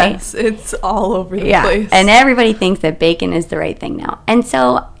you, right? Yes, it's all over the place. And everybody thinks that bacon is the right thing now. And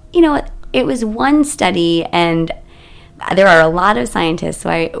so, it was one study, and there are a lot of scientists.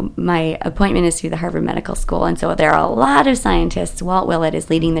 So my appointment is through the Harvard Medical School, and so there are a lot of scientists. Walt Willett is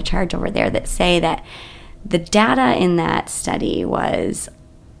leading the charge over there that say that the data in that study was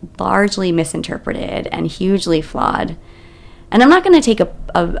largely misinterpreted and hugely flawed. And I'm not going to take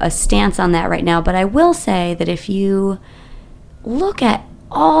a stance on that right now, but I will say that if you look at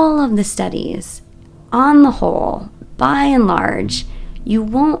all of the studies on the whole, by and large, you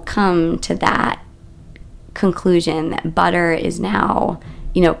won't come to that conclusion that butter is now,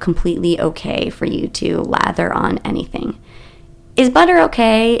 completely okay for you to lather on anything. Is butter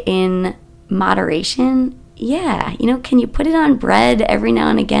okay in moderation? Yeah. Can you put it on bread every now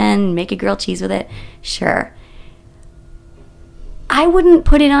and again, make a grilled cheese with it? Sure. I wouldn't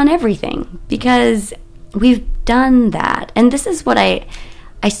put it on everything because we've done that. And this is what I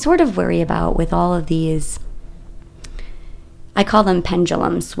sort of worry about with all of these, I call them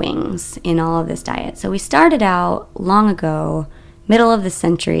pendulum swings in all of this diet. So we started out long ago, middle of the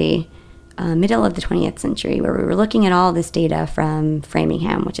century, middle of the 20th century, where we were looking at all this data from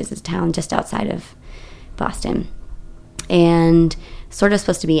Framingham, which is a town just outside of Boston. And sort of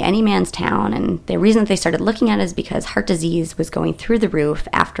supposed to be any man's town. And the reason that they started looking at it is because heart disease was going through the roof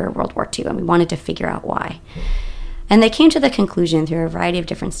after World War II, and we wanted to figure out why. And they came to the conclusion through a variety of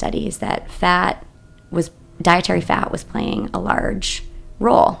different studies that dietary fat was playing a large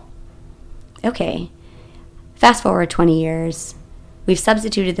role. Okay, fast forward 20 years, we've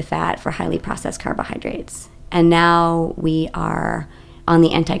substituted the fat for highly processed carbohydrates, and now we are on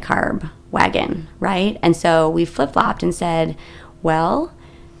the anti-carb wagon, right? And so we flip-flopped and said, well,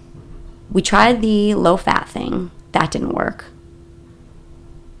 we tried the low-fat thing. That didn't work.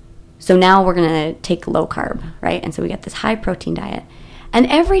 So now we're going to take low-carb, right? And so we get this high-protein diet. And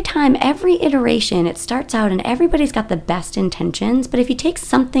every time, every iteration, it starts out and everybody's got the best intentions. But if you take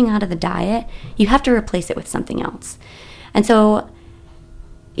something out of the diet, you have to replace it with something else. And so,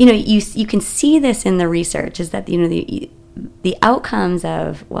 you can see this in the research is that, the outcomes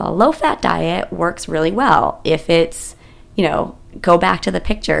of, well, low-fat diet works really well if it's, go back to the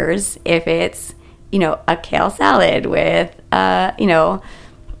pictures, if it's, a kale salad with, an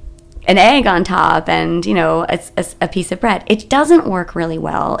egg on top and, a piece of bread. It doesn't work really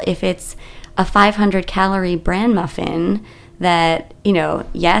well if it's a 500-calorie bran muffin that,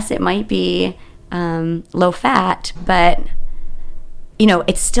 yes, it might be low-fat, but,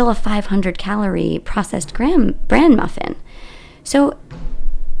 it's still a 500-calorie processed bran muffin. So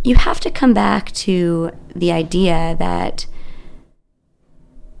you have to come back to the idea that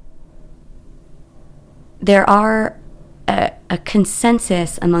there are a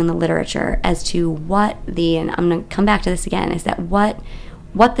consensus among the literature as to and I'm going to come back to this again, is that what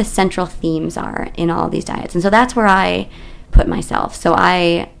the central themes are in all of these diets. And so that's where I put myself. So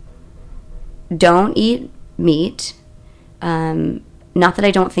I don't eat meat. Not that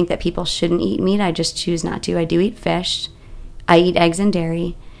I don't think that people shouldn't eat meat. I just choose not to. I do eat fish. I eat eggs and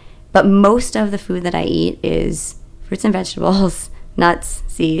dairy. But most of the food that I eat is fruits and vegetables, nuts,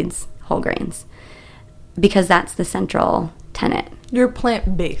 seeds, whole grains, because that's the central tenet. You're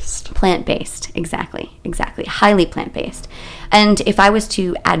plant-based. Plant-based, exactly. Highly plant-based. And if I was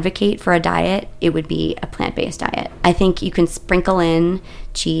to advocate for a diet, it would be a plant-based diet. I think you can sprinkle in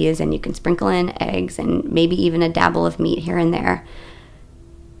cheese and you can sprinkle in eggs and maybe even a dabble of meat here and there.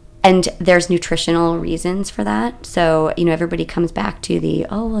 And there's nutritional reasons for that. So, everybody comes back to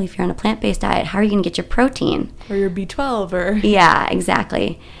if you're on a plant-based diet, how are you going to get your protein? Or your B12 or... Yeah,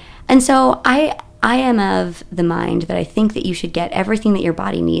 exactly. And so I am of the mind that I think that you should get everything that your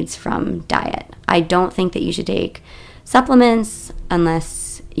body needs from diet. I don't think that you should take supplements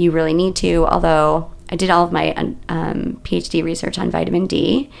unless you really need to, although I did all of my PhD research on vitamin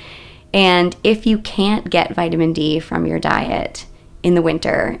D. And if you can't get vitamin D from your diet in the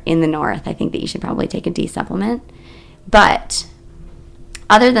winter in the north, I think that you should probably take a D supplement. But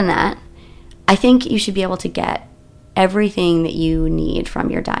other than that, I think you should be able to get everything that you need from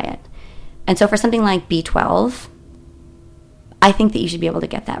your diet. And so for something like B12, I think that you should be able to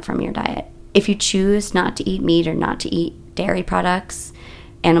get that from your diet. If you choose not to eat meat or not to eat dairy products,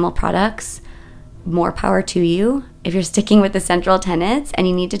 animal products, more power to you. If you're sticking with the central tenets and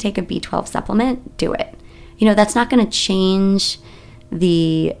you need to take a B12 supplement, do it. That's not going to change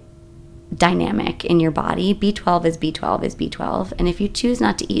the dynamic in your body. B12 is B12 is B12. And if you choose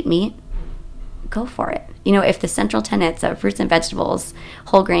not to eat meat, go for it. If the central tenets of fruits and vegetables,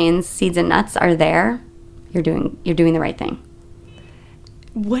 whole grains, seeds and nuts are there, you're doing the right thing.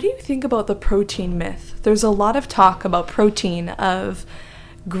 What do you think about the protein myth? There's a lot of talk about protein, of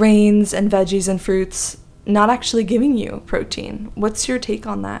grains and veggies and fruits not actually giving you protein. What's your take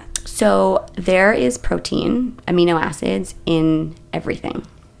on that? So there is protein, amino acids in everything.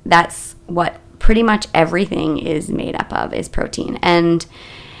 That's what pretty much everything is made up of, is protein. And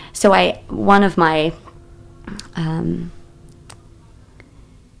so one of my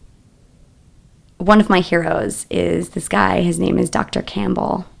heroes is this guy. His name is Dr.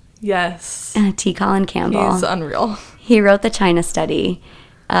 Campbell. Yes. T. Colin Campbell. He's unreal. He wrote the China study,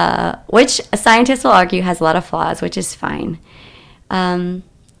 which scientists will argue has a lot of flaws, which is fine.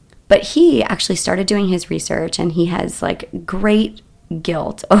 But he actually started doing his research, and he has great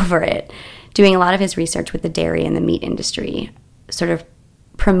guilt over it, doing a lot of his research with the dairy and the meat industry, sort of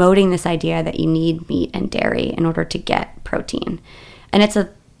promoting this idea that you need meat and dairy in order to get protein. And it's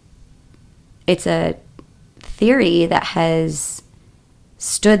a theory that has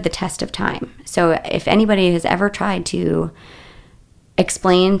stood the test of time. So if anybody has ever tried to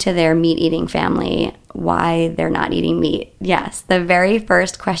explain to their meat-eating family why they're not eating meat, yes, the very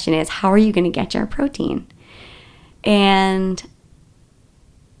first question is, how are you going to get your protein? And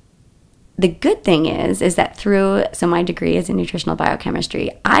the good thing is that so my degree is in nutritional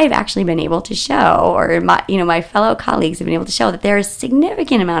biochemistry, I've actually been able to show, or my fellow colleagues have been able to show, that there is a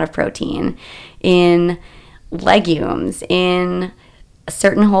significant amount of protein in legumes, in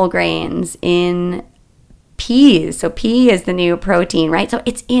certain whole grains, in peas. So pea is the new protein, right? So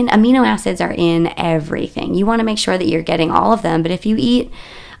it's in, amino acids are in everything. You want to make sure that you're getting all of them, but if you eat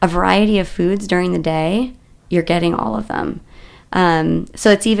a variety of foods during the day, you're getting all of them.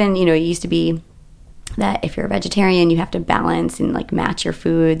 So it's even, it used to be that if you're a vegetarian, you have to balance and match your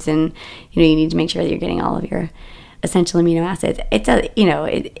foods, and you need to make sure that you're getting all of your essential amino acids.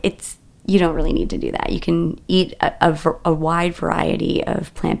 You don't really need to do that. You can eat a wide variety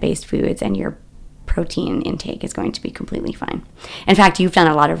of plant-based foods, and your protein intake is going to be completely fine. In fact, you've done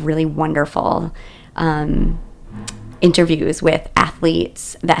a lot of really wonderful interviews with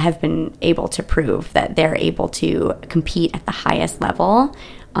athletes that have been able to prove that they're able to compete at the highest level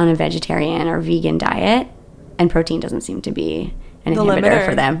on a vegetarian or vegan diet, and protein doesn't seem to be an inhibitor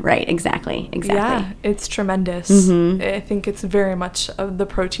for them. Right, exactly. Yeah, it's tremendous. Mm-hmm. I think it's very much of the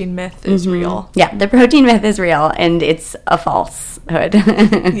protein myth is real. Yeah, the protein myth is real, and it's a falsehood.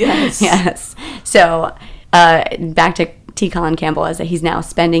 Yes. Yes. So back to T. Colin Campbell, is that he's now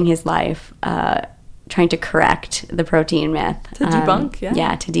spending his life trying to correct the protein myth. To debunk,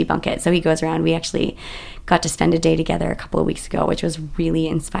 Yeah, to debunk it. So he goes around. We actually got to spend a day together a couple of weeks ago, which was really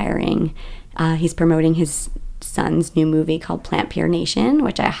inspiring. He's promoting his son's new movie called Plant Pure Nation,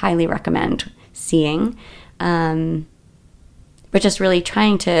 which I highly recommend seeing. But just really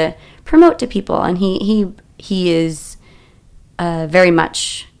trying to promote to people. And he is very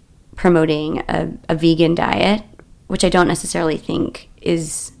much promoting a vegan diet, which I don't necessarily think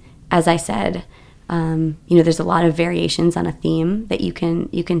is, as I said, there's a lot of variations on a theme that you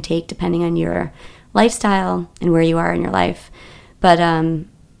can take depending on your lifestyle and where you are in your life. But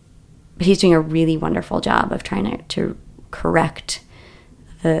he's doing a really wonderful job of trying to correct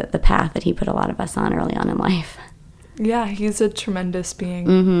the path that he put a lot of us on early on in life. Yeah, he's a tremendous being.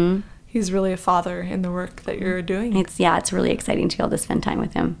 Mm-hmm. He's really a father in the work that you're doing. It's really exciting to be able to spend time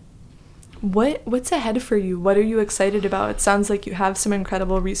with him. What's ahead for you? What are you excited about? It sounds like you have some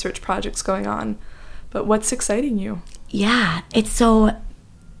incredible research projects going on, but what's exciting you? Yeah, it's so...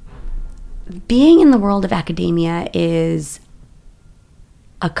 Being in the world of academia is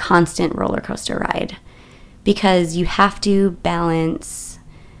a constant roller coaster ride, because you have to balance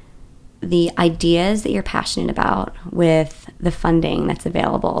the ideas that you're passionate about with the funding that's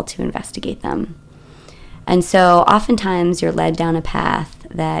available to investigate them. And so oftentimes you're led down a path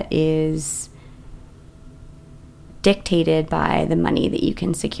that is dictated by the money that you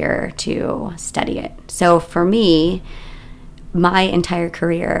can secure to study it. So for me, my entire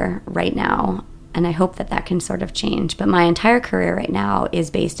career right now, and I hope that can sort of change, but my entire career right now is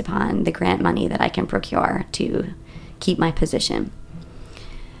based upon the grant money that I can procure to keep my position.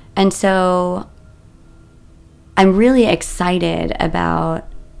 And so I'm really excited about,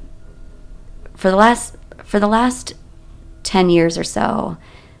 for the last 10 years or so,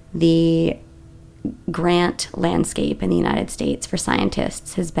 the grant landscape in the United States for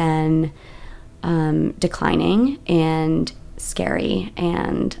scientists has been declining and scary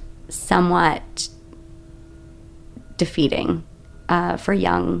and somewhat defeating for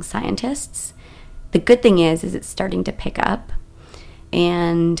young scientists. The good thing is it's starting to pick up,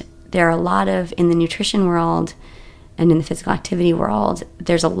 and there are a lot of, in the nutrition world and in the physical activity world,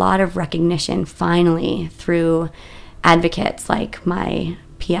 there's a lot of recognition finally through advocates like my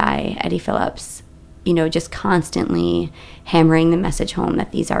PI, Eddie Phillips, just constantly hammering the message home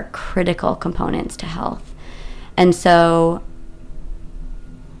that these are critical components to health. And so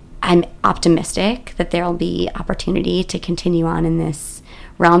I'm optimistic that there'll be opportunity to continue on in this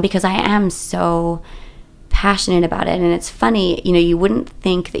realm, because I am so passionate about it. And it's funny, you wouldn't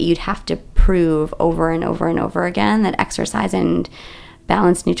think that you'd have to prove over and over and over again that exercise and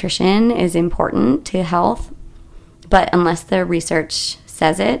balanced nutrition is important to health. But unless the research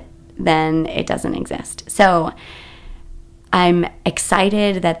says it, then it doesn't exist. So I'm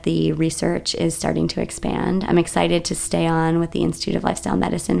excited that the research is starting to expand. I'm excited to stay on with the Institute of Lifestyle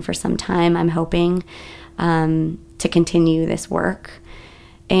Medicine for some time. I'm hoping to continue this work.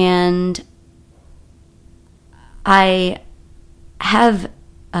 And I have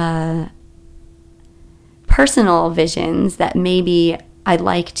personal visions that maybe I'd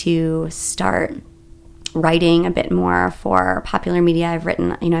like to start writing a bit more for popular media. I've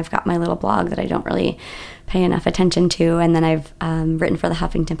written, I've got my little blog that I don't really pay enough attention to, and then I've written for the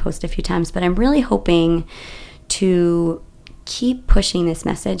Huffington Post a few times, but I'm really hoping to keep pushing this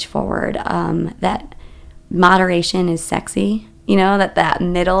message forward, that moderation is sexy, that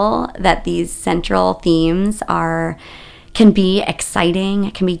middle, that these central themes can be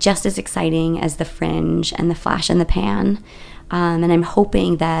exciting, can be just as exciting as the fringe and the flash in the pan, and I'm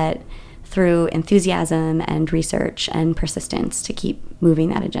hoping that through enthusiasm and research and persistence to keep moving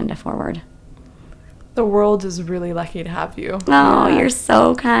that agenda forward. The world is really lucky to have you. Oh, You're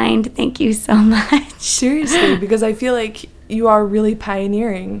so kind. Thank you so much. Seriously, because I feel like you are really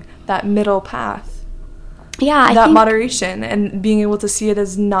pioneering that middle path. Yeah, I think think moderation and being able to see it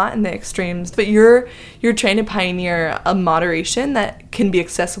as not in the extremes, but you're trying to pioneer a moderation that can be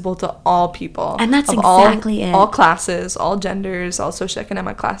accessible to all people, and that's exactly all classes, all genders, all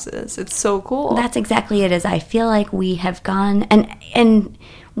socioeconomic classes. It's so cool. That's exactly it. Is I feel like we have gone and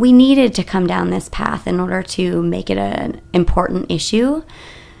we needed to come down this path in order to make it an important issue,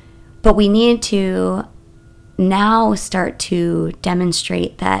 but we need to now start to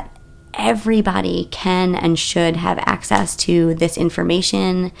demonstrate that everybody can and should have access to this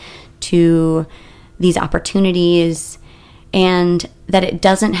information, to these opportunities, and that it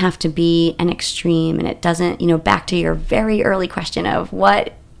doesn't have to be an extreme, and it doesn't, back to your very early question of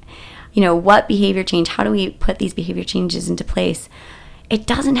what behavior change, how do we put these behavior changes into place? It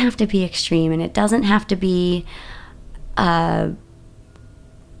doesn't have to be extreme, and it doesn't have to be,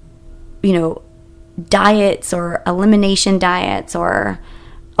 diets or elimination diets or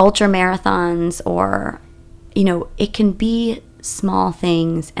ultra marathons, or it can be small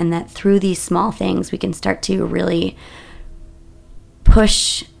things, and that through these small things we can start to really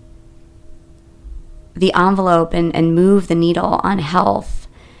push the envelope and move the needle on health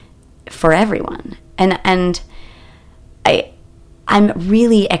for everyone. And I'm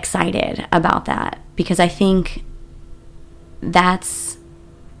really excited about that, because I think that's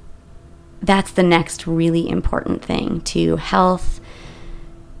the next really important thing to health,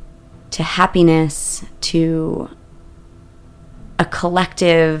 to happiness, to a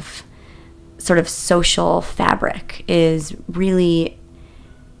collective sort of social fabric, is really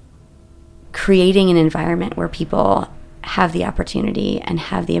creating an environment where people have the opportunity and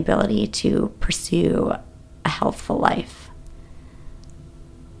have the ability to pursue a healthful life.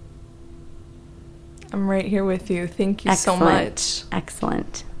 I'm right here with you. Thank you Excellent. So much.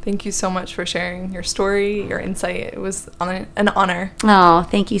 Excellent. Thank you so much for sharing your story, your insight. It was an honor. Oh,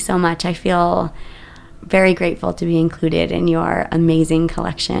 thank you so much. I feel very grateful to be included in your amazing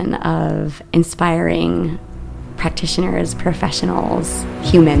collection of inspiring practitioners, professionals,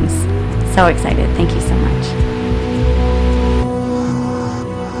 humans. So excited. Thank you so much.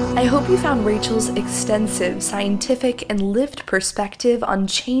 I hope you found Rachel's extensive scientific and lived perspective on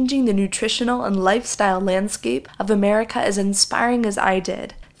changing the nutritional and lifestyle landscape of America as inspiring as I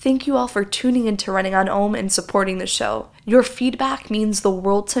did. Thank you all for tuning into Running on Ohm and supporting the show. Your feedback means the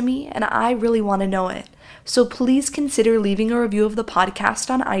world to me, and I really want to know it. So please consider leaving a review of the podcast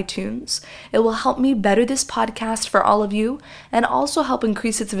on iTunes. It will help me better this podcast for all of you and also help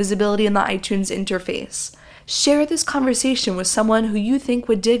increase its visibility in the iTunes interface. Share this conversation with someone who you think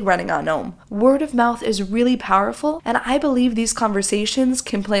would dig Running on Ohm. Word of mouth is really powerful, and I believe these conversations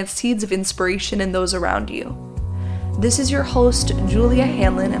can plant seeds of inspiration in those around you. This is your host, Julia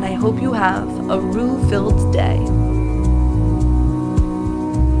Hanlon, and I hope you have a rue-filled day.